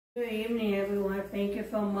Good evening, everyone. Thank you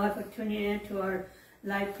so much for tuning in to our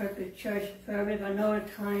Life Purpose Church service. I know the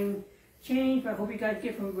time changed, but I hope you guys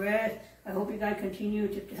get some rest. I hope you guys continue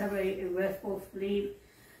to have a restful sleep.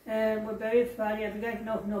 And we're very excited. As you guys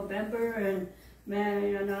know, it's November, and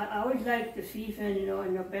man, I always like the season, in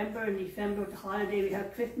November and December, the holiday. We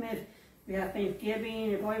have Christmas, we have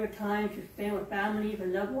Thanksgiving. It's always a time to spend with families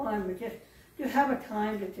and loved ones, but just have a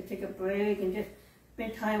time to take a break and just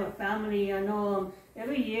spend time with family. I know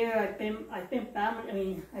every year I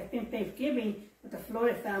spend Thanksgiving with the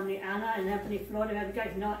Florida family, Anna and Anthony Florida. As you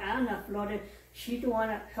guys know, Anna Florida, she's the one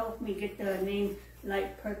that helped me get the name Life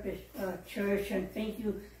Purpose Church. And thank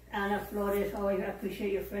you, Anna Flores. Always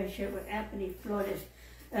appreciate your friendship with Anthony Flores.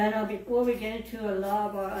 And before we get into a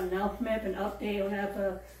lot of our announcements and updates, I'll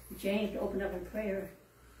have James to open up in prayer.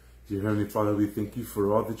 Dear Heavenly Father, we thank you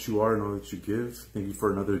for all that you are and all that you give. Thank you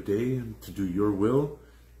for another day and to do your will.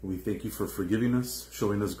 We thank you for forgiving us,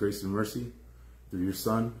 showing us grace and mercy through your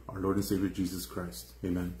Son, our Lord and Savior, Jesus Christ.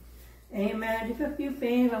 Amen. Amen. Just a few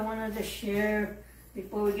things I wanted to share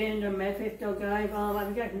before we get into the message, though, guys.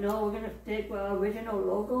 As you guys know, we're going to stick with our original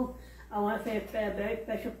logo. I want to say a very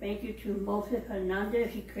special thank you to Moses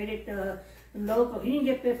Hernandez. He created the logo. He didn't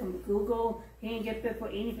get this from Google. He didn't get this for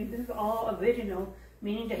anything. This is all original,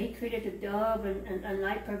 meaning that he created the dove and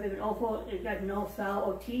Light Purpose. And also, you guys know Sal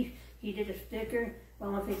Ortiz. He did a sticker. I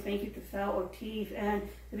want to say thank you to Sal Ortiz. And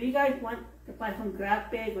if you guys want to find some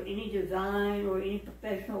graphic or any design or any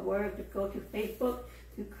professional work, just go to Facebook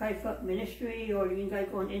to Christ Up Ministry, or you can guys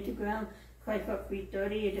go on Instagram, Christ Up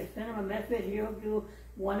 330, and just send them a message. He'll do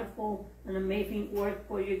wonderful and amazing work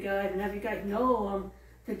for you guys. And as you guys know,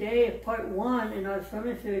 today is part 1 in our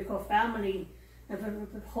sermon series called Family. And for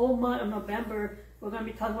the whole month of November, we're going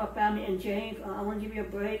to be talking about family. And James, I want to give you a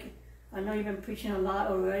break. I know you've been preaching a lot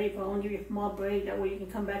already, but I want to give you a small break. That way you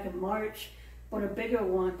can come back in March for the bigger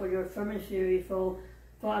one for your sermon series. So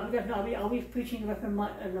I'll be preaching the rest of the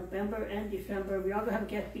month in November and December. We are going to have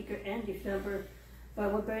a guest speaker in December.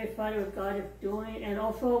 But we're very excited what God is doing. And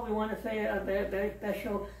also we want to say a very, very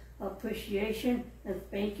special appreciation and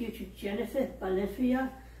thank you to Genesis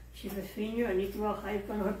Valencia. She's a senior at Nicaragua High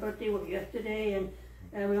School. Her birthday was yesterday.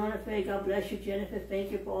 And we want to say God bless you, Genesis.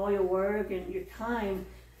 Thank you for all your work and your time.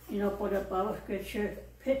 For the Bible scripture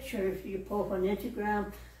pictures you post on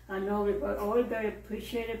Instagram. I know we're always very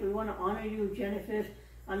appreciative. We want to honor you, Genesis.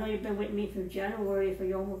 I know you've been with me from January, so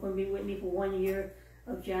you're almost going to be with me for 1 year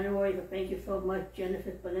of January. So thank you so much,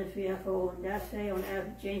 Genesis Valencia. So on that day, I want to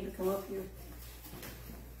ask James to come up here.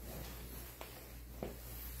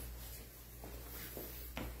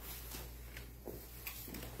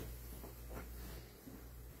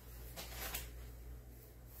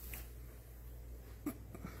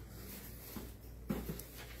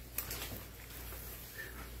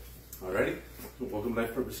 Alrighty, welcome to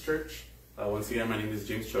Life Purpose Church. Once again, my name is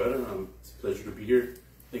James Chavera. It's a pleasure to be here.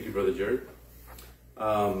 Thank you, Brother Jared.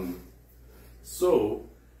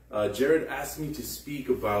 Jared asked me to speak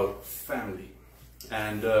about family.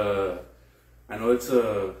 And I know it's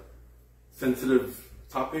a sensitive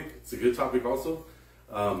topic. It's a good topic also.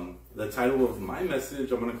 The title of my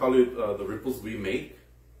message, I'm going to call it The Ripples We Make.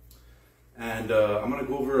 And I'm going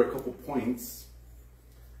to go over a couple points.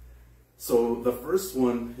 So the first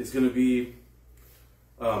one is going to be,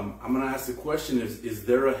 I'm going to ask the question, is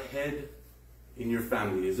there a head in your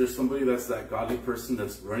family? Is there somebody that's that godly person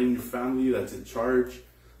that's running your family, that's in charge,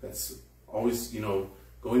 that's always,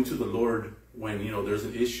 going to the Lord when, there's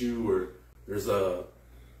an issue or there's a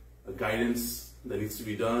guidance that needs to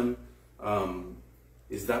be done?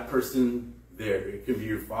 Is that person there? It can be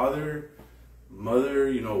your father,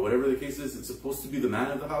 mother, whatever the case is. It's supposed to be the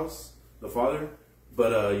man of the house, the father.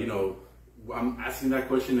 But, I'm asking that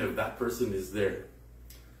question if that person is there.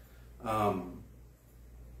 The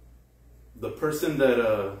person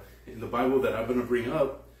that in the Bible that I'm going to bring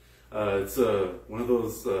up, it's one of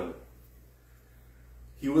those,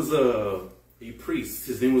 he was a priest.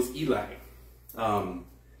 His name was Eli.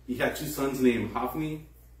 He had 2 sons named Hophni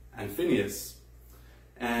and Phineas.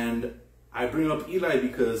 And I bring up Eli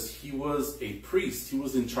because he was a priest. He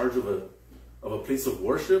was in charge of a place of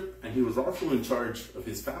worship, and he was also in charge of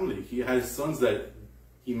his family. He had sons that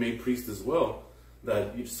he made priests as well,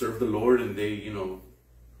 that served the Lord, and they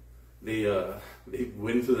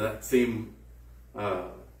went into that same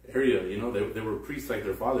area. They were priests like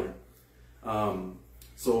their father.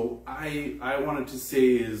 So I wanted to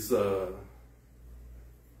say is,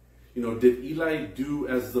 did Eli do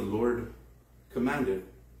as the Lord commanded?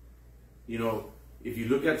 If you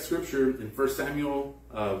look at scripture in 1 Samuel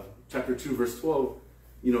chapter 2, verse 12,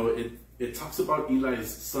 it talks about Eli's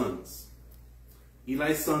sons.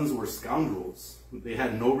 Eli's sons were scoundrels. They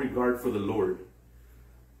had no regard for the Lord.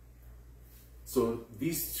 So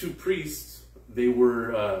these two priests, they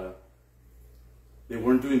weren't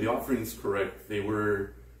doing the offerings correct. They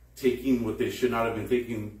were taking what they should not have been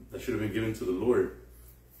taking, that should have been given to the Lord.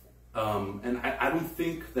 And I don't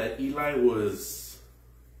think that Eli was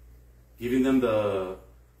giving them the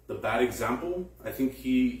bad example. I think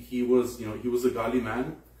he was a godly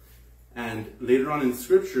man. And later on in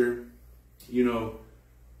Scripture, he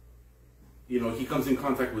comes in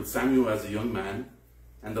contact with Samuel as a young man,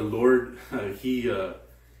 and the Lord he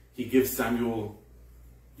gives Samuel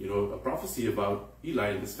a prophecy about Eli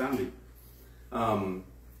and his family. And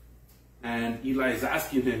Eli is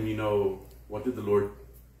asking him, what did the Lord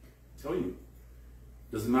tell you?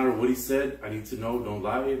 Doesn't matter what he said. I need to know. Don't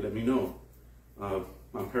lie. Let me know.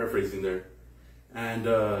 I'm paraphrasing there. And,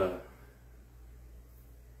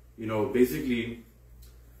 basically,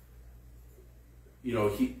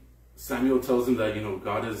 Samuel tells him that,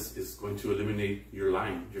 God is going to eliminate your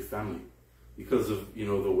line, your family, because of,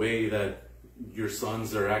 the way that your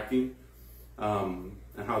sons are acting, and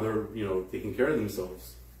how they're, taking care of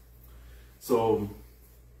themselves. So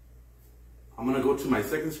I'm going to go to my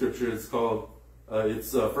second scripture. It's called, 1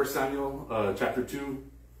 Samuel chapter 2,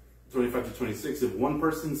 25 to 26. If one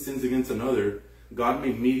person sins against another, God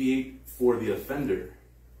may mediate for the offender.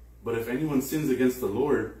 But if anyone sins against the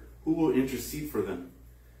Lord, who will intercede for them?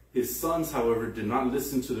 His sons, however, did not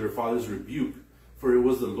listen to their father's rebuke, for it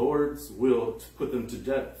was the Lord's will to put them to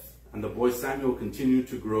death. And the boy Samuel continued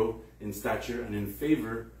to grow in stature and in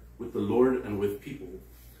favor with the Lord and with people.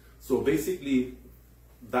 So basically,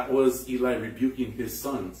 that was Eli rebuking his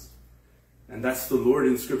sons. And that's the Lord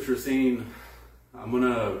in Scripture saying, I'm going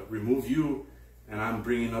to remove you, and I'm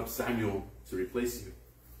bringing up Samuel to replace you.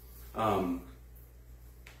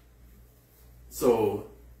 So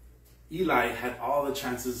Eli had all the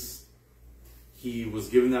chances. He was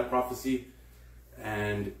given that prophecy.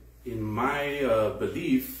 And in my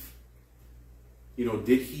belief,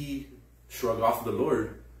 did he shrug off the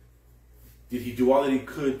Lord? Did he do all that he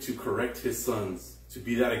could to correct his sons, to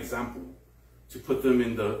be that example, to put them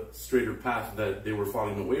in the straighter path that they were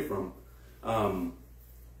falling away from?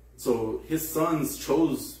 So his sons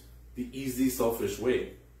chose the easy, selfish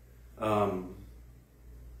way.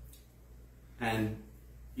 And,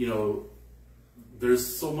 there's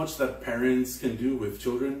so much that parents can do with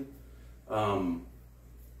children,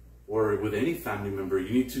 or with any family member.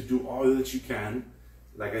 You need to do all that you can.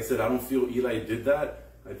 Like I said, I don't feel Eli did that.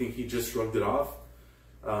 I think he just shrugged it off.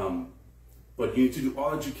 But you need to do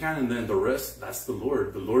all that you can, and then the rest, that's the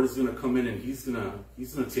Lord. The Lord is going to come in, and he's going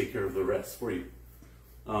to take care of the rest for you.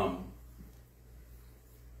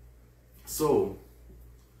 So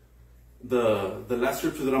the last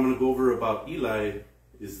scripture that I'm going to go over about Eli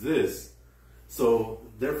is this. So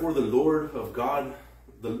therefore the Lord, the God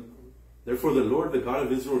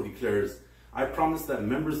of Israel declares, I promised that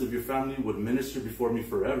members of your family would minister before me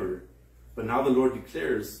forever. But now the Lord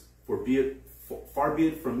declares, far be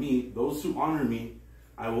it from me, those who honor me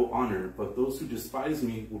I will honor, but those who despise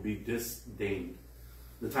me will be disdained.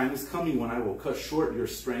 The time is coming when I will cut short your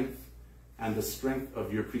strength and the strength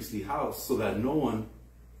of your priestly house, so that no one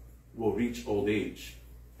will reach old age,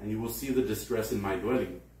 and you will see the distress in my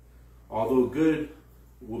dwelling. Although good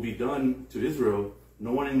will be done to Israel,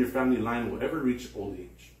 no one in your family line will ever reach old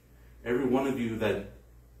age. Every one of you that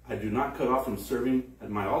I do not cut off from serving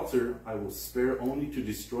at my altar, I will spare only to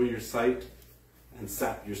destroy your sight and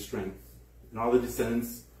sap your strength. And all the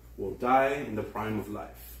descendants will die in the prime of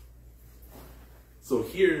life. So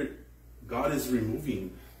here, God is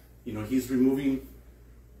removing, he's removing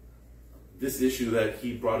this issue that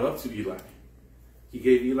he brought up to Eli. He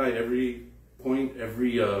gave Eli every point,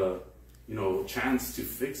 every chance to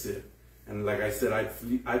fix it. And like I said,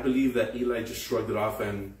 I believe that Eli just shrugged it off,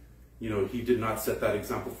 and he did not set that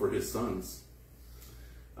example for his sons.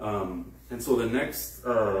 And so the next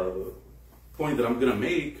point that I'm going to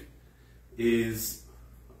make is,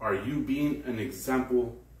 are you being an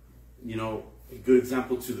example, a good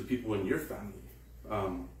example to the people in your family?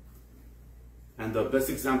 And the best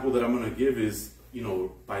example that I'm going to give is,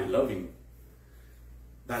 by loving.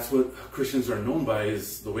 That's what Christians are known by,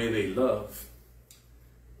 is the way they love.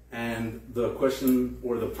 And the question,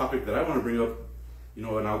 or the topic that I want to bring up,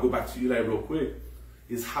 and I'll go back to Eli real quick,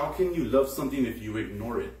 is how can you love something if you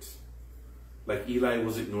ignore it? Like Eli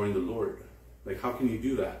was ignoring the Lord. Like, how can you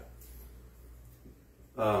do that?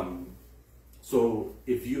 So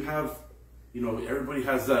if you have, everybody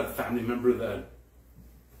has that family member that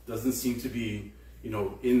doesn't seem to be,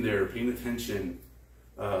 in there paying attention,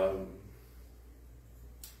 not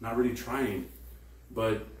really trying,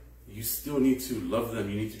 but, you still need to love them.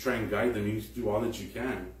 You need to try and guide them. You need to do all that you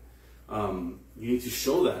can. You need to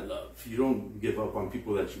show that love. You don't give up on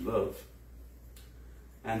people that you love.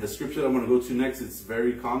 And the scripture that I'm going to go to next, it's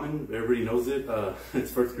very common. Everybody knows it.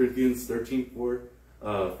 It's 1 Corinthians 13, 4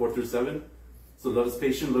 through 7. So love is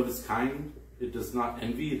patient, love is kind. It does not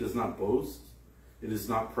envy, it does not boast. It is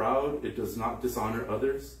not proud, it does not dishonor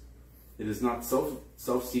others. It is not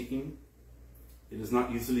self-seeking. It is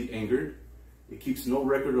not easily angered. It keeps no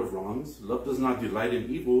record of wrongs. Love does not delight in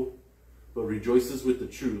evil, but rejoices with the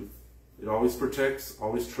truth. It always protects,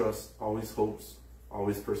 always trusts, always hopes,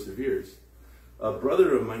 always perseveres. A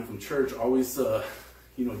brother of mine from church always,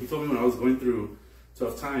 he told me when I was going through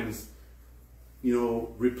tough times,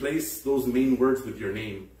 replace those main words with your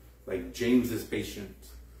name. Like James is patient,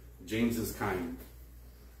 James is kind,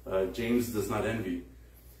 James does not envy.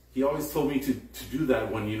 He always told me to do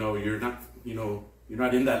that when you're not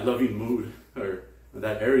in that loving mood or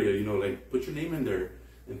that area. Like put your name in there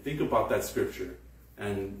and think about that scripture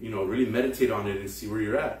and really meditate on it and see where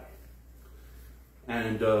you're at.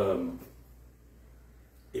 And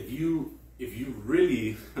if you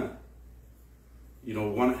really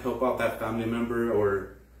want to help out that family member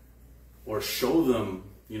or show them,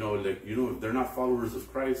 if they're not followers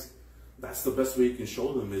of Christ, that's the best way you can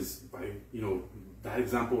show them is by, that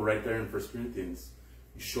example right there in 1 Corinthians.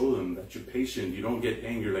 You show them that you're patient. You don't get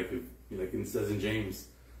angry like it says in James,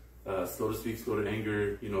 slow to speak, slow to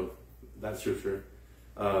anger, that scripture.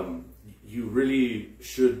 You really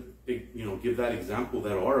should, give that example,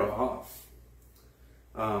 that aura off.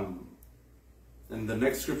 And the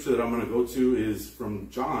next scripture that I'm going to go to is from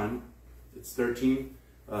John. It's 13,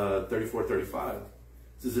 34, 35.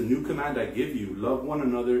 It says, a new command I give you, love one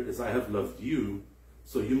another as I have loved you.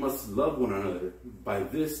 So you must love one another. By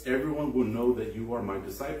this, everyone will know that you are my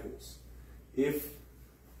disciples, if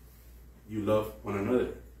you love one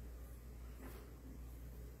another.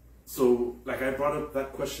 So, like I brought up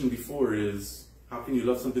that question before, is how can you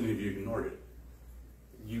love something if you ignored it?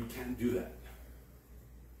 You can't do that.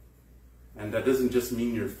 And that doesn't just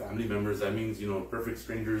mean your family members. That means, perfect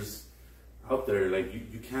strangers out there. Like,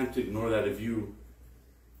 you can't ignore that. If you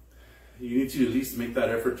need to at least make that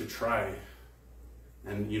effort to try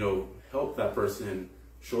and, help that person,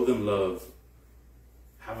 show them love,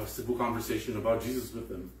 have a simple conversation about Jesus with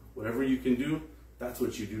them. Whatever you can do, that's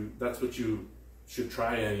what you do. That's what you should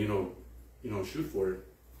try and, shoot for.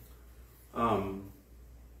 And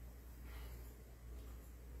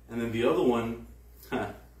then the other one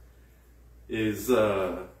is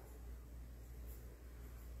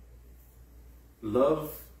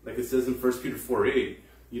love, like it says in 1 Peter 4:8,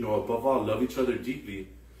 above all, love each other deeply,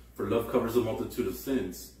 for love covers a multitude of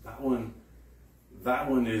sins. That one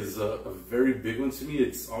is a very big one to me.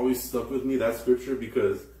 It's always stuck with me, that scripture,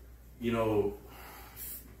 because,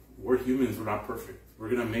 we're humans, we're not perfect. We're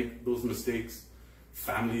going to make those mistakes.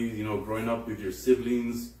 Family, growing up with your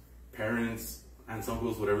siblings, parents, aunts,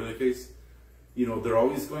 uncles, whatever the case, they're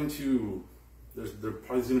always going to, there's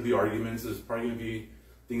probably going to be arguments. There's probably going to be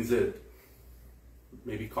things that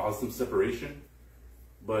maybe cause some separation.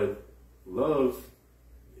 But love,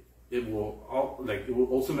 it will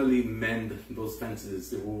ultimately mend those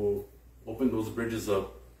fences. It will open those bridges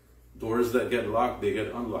up. Doors that get locked, they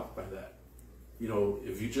get unlocked by that.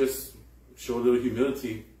 If you just show a little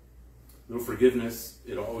humility, a little forgiveness,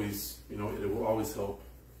 it always, it will always help.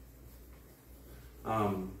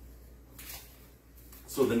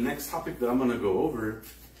 So the next topic that I'm going to go over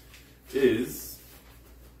is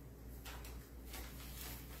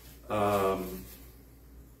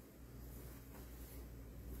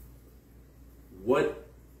what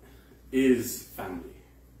is family?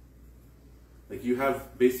 Like you have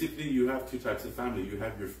two types of family. You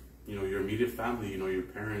have your immediate family, your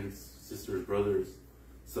parents, sisters, brothers,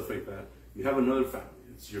 stuff like that. You have another family.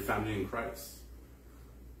 It's your family in Christ.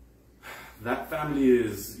 That family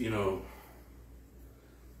is,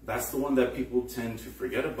 that's the one that people tend to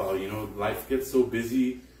forget about. Life gets so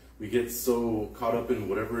busy. We get so caught up in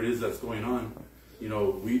whatever it is that's going on.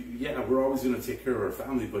 We're always going to take care of our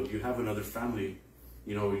family, but you have another family.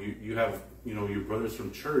 You have, your brothers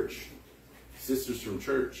from church, sisters from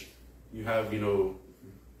church. You have,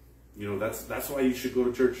 that's why you should go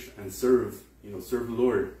to church and serve the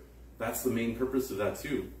Lord. That's the main purpose of that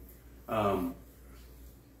too.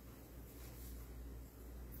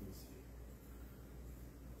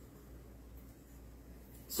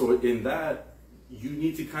 So in that, you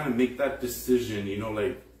need to kind of make that decision, and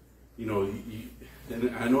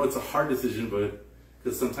I know it's a hard decision, but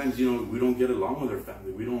because sometimes, we don't get along with our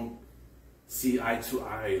family. We don't see eye to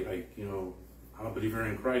eye, I'm a believer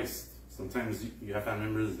in Christ. Sometimes you have family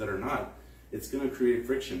members that are not. It's going to create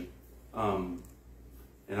friction. And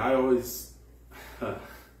I always,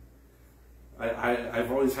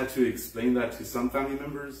 I've always had to explain that to some family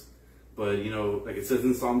members, but you know, like it says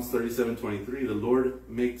in Psalms 37:23, the Lord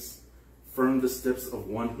makes firm the steps of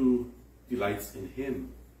one who delights in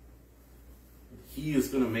Him. He is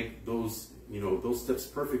going to make those, you know, those steps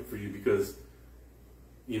perfect for you, because,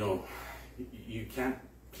 you know, you can't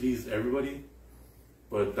please everybody,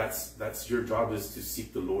 but that's your job, is to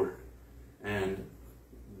seek the Lord. And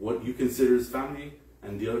what you consider as family,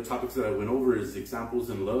 and the other topics that I went over is examples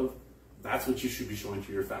in love, that's what you should be showing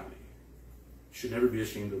to your family. You should never be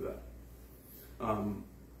ashamed of that.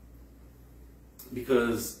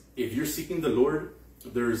 Because if you're seeking the Lord,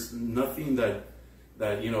 there's nothing that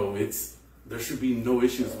you know, there should be no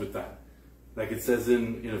issues with that. Like it says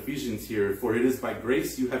in Ephesians here, for it is by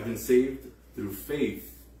grace you have been saved through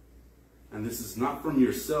faith. And this is not from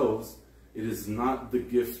yourselves. It is not the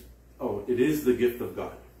gift. Oh, it is the gift of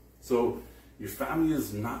God. So your family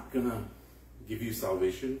is not going to give you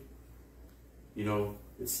salvation. You know,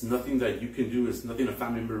 it's nothing that you can do. It's nothing a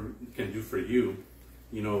family member can do for you.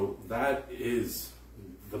 You know, that's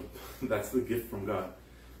the gift from God.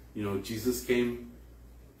 You know, Jesus came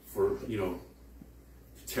for, you know,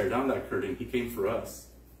 to tear down that curtain. He came for us.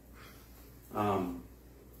 And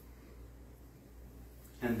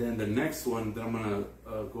then the next one that I'm going to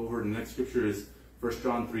go over, the next scripture is 1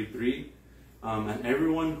 John 3:3. And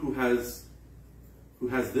everyone who has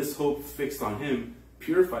this hope fixed on Him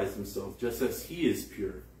purifies himself just as He is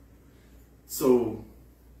pure. So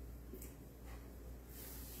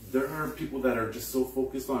there are people that are just so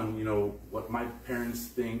focused on, you know, what my parents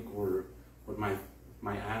think, or what my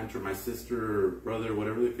aunt or my sister or brother,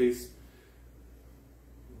 whatever the case.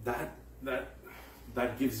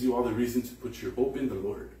 That gives you all the reason to put your hope in the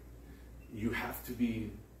Lord. You have to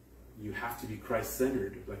be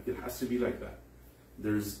Christ-centered. Like, it has to be like that.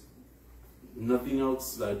 There's nothing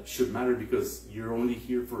else that should matter, because you're only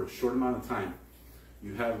here for a short amount of time.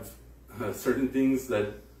 You have certain things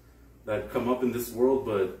that come up in this world,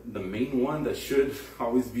 but the main one that should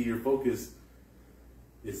always be your focus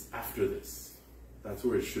is after this. That's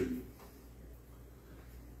where it should be.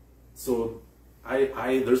 So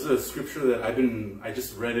there's a scripture that I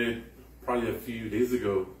just read it probably a few days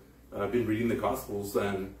ago. I've been reading the Gospels,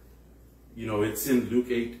 and you know, it's in Luke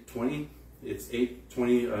 8:20. It's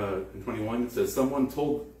 8:20 and 21. It says, someone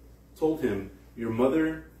told him, your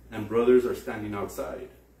mother and brothers are standing outside,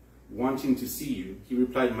 wanting to see you. He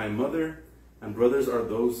replied, my mother and brothers are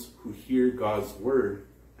those who hear God's word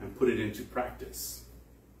and put it into practice.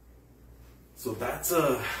 So that's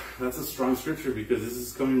a strong scripture, because this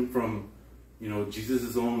is coming from, you know,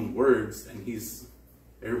 Jesus' own words, and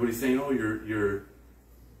everybody's saying, oh, your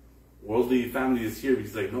worldly family is here.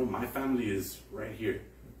 He's like, no, my family is right here,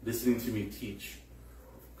 listening to me teach,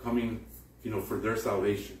 coming, you know, for their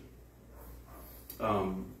salvation.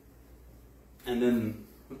 And then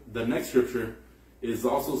the next scripture is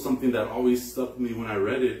also something that always stuck me when I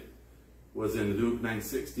read it, was in Luke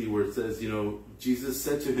 9:60, where it says, you know, Jesus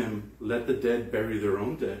said to him, let the dead bury their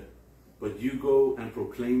own dead, but you go and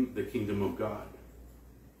proclaim the kingdom of God.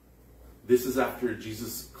 This is after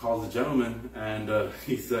Jesus calls the gentleman, and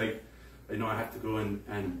he's like, I know I have to go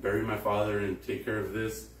and bury my father and take care of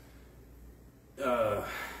this.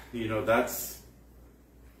 You know, that's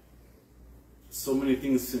so many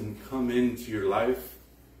things can come into your life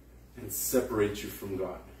and separate you from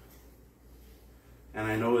God. And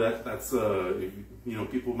I know that's you know,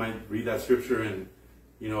 people might read that scripture and,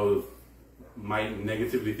 you know, might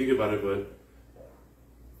negatively think about it, but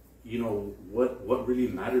you know, what really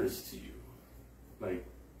matters to you? Like,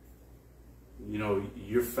 you know,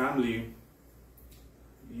 your family,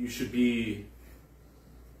 you should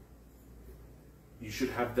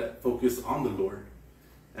have that focus on the Lord.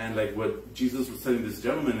 And like what Jesus was telling this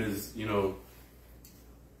gentleman is, you know,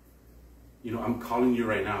 I'm calling you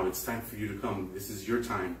right now. It's time for you to come. This is your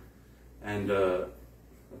time. And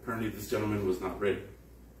apparently this gentleman was not ready.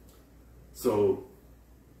 So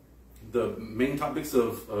the main topics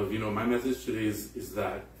of you know, my message today is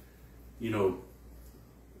that, you know,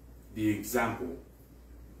 the example.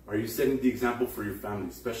 Are you setting the example for your family?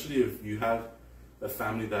 Especially if you have a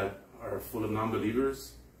family that are full of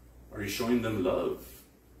non-believers. Are you showing them love?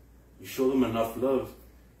 You show them enough love,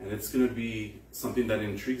 and it's going to be something that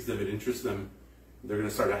intrigues them, it interests them. They're going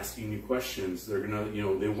to start asking you questions. They're going to, you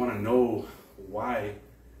know, they want to know, why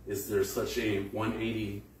is there such a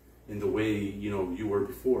 180 in the way, you know, you were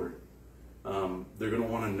before? They're going to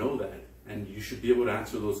want to know that, and you should be able to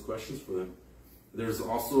answer those questions for them. There's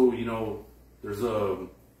also, you know, there's a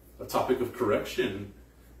topic of correction,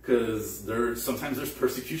 because sometimes there's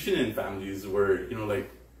persecution in families where, you know, like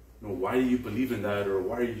why do you believe in that, or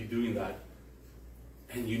why are you doing that?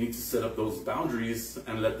 And you need to set up those boundaries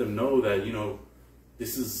and let them know that,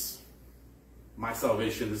 this is my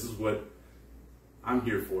salvation. This is what I'm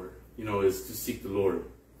here for, is to seek the Lord.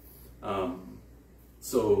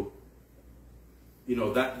 So,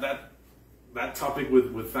 that topic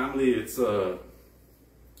with family, it's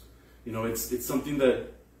it's something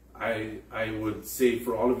that I would say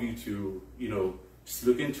for all of you to, just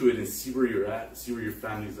look into it and see where you're at, see where your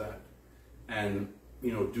family's at. And,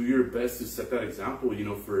 do your best to set that example,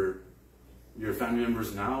 for your family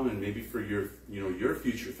members now, and maybe for your, your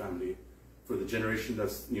future family, for the generation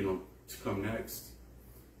that's, to come next.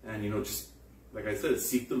 And, just, like I said,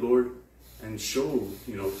 seek the Lord and show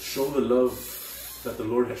the love that the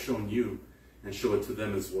Lord has shown you, and show it to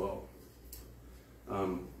them as well.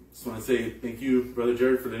 Just want to say thank you, Brother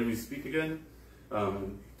Jared, for letting me speak again.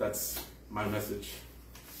 That's my message.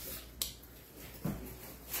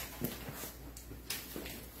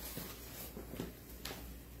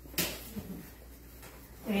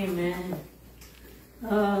 Amen.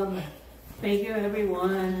 Thank you,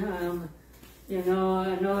 everyone. I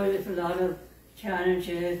know there's a lot of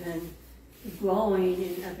challenges and growing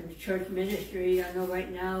in the church ministry. I know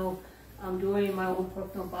right now I'm doing my own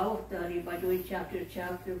personal Bible study by doing chapter to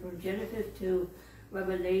chapter from Genesis to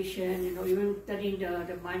Revelation. Even studying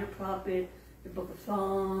the minor prophet, the book of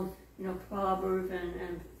Psalms, Proverbs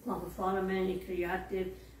and Song of Solomon, Ecclesiastes,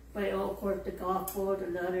 but of course the Gospel, the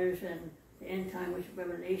letters, and the end time, which is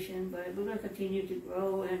Revelation. But we're going to continue to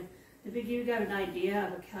grow, and to give you guys an idea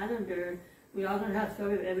of a calendar, we are going to have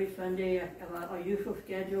service every Sunday at our usual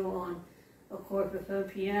schedule on, of course, at 7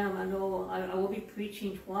 p.m. I know I will be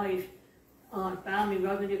preaching twice on family.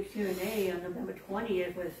 We're going to do Q&A on November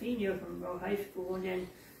 20th with a senior from Rowe High School, and then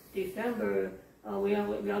December we are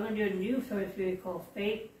going to do a new service series called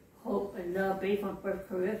Faith, Hope, and Love, based on 1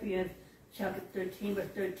 Corinthians chapter 13, verse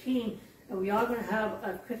 13. And we are going to have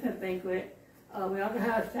a Christmas banquet. We are going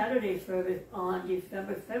to have a Saturday service on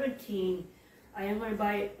December 17th. I am going to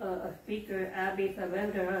invite a speaker, Abby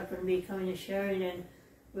Chavera, who's going to be coming and sharing, and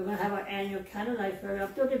we're going to have our annual candlelight service.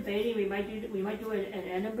 I'm still debating. We might do it in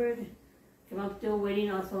Edinburgh, because I'm still waiting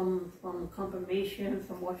on some confirmation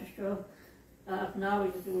from Worcester. If not,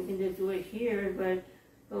 we can just do it here. But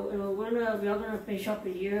we are going to finish up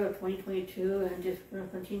the year of 2022 and just going to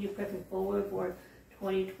continue pressing forward for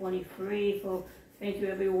 2023. So thank you,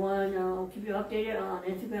 everyone. I'll keep you updated on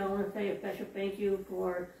Instagram. I want to say a special thank you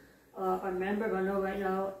for our members. I know right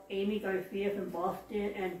now Amy Garcia from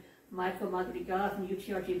Boston and Michael Madrigal from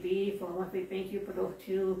UTRGB. So I want to say thank you for those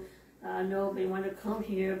two. I know they want to come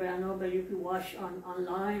here, but I know that you can watch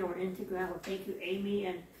online or Instagram. Well, thank you, Amy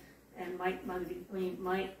and Mike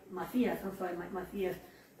Macias. I'm sorry, Mike Macias.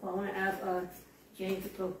 So I want to ask James to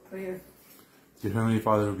close prayer. Dear Heavenly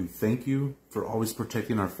Father, we thank you for always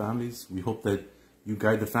protecting our families. We hope that you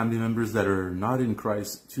guide the family members that are not in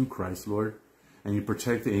Christ to Christ, Lord. And you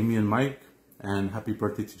protect Amy and Mike. And happy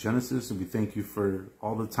birthday to Genesis. And we thank you for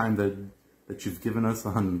all the time that you've given us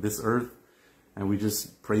on this earth. And we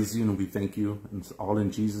just praise you and we thank you. And it's all in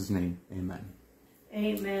Jesus' name. Amen.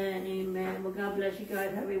 Amen. Amen. Well, God bless you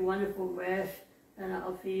guys. Have a wonderful rest. And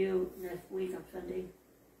I'll see you next week on Sunday.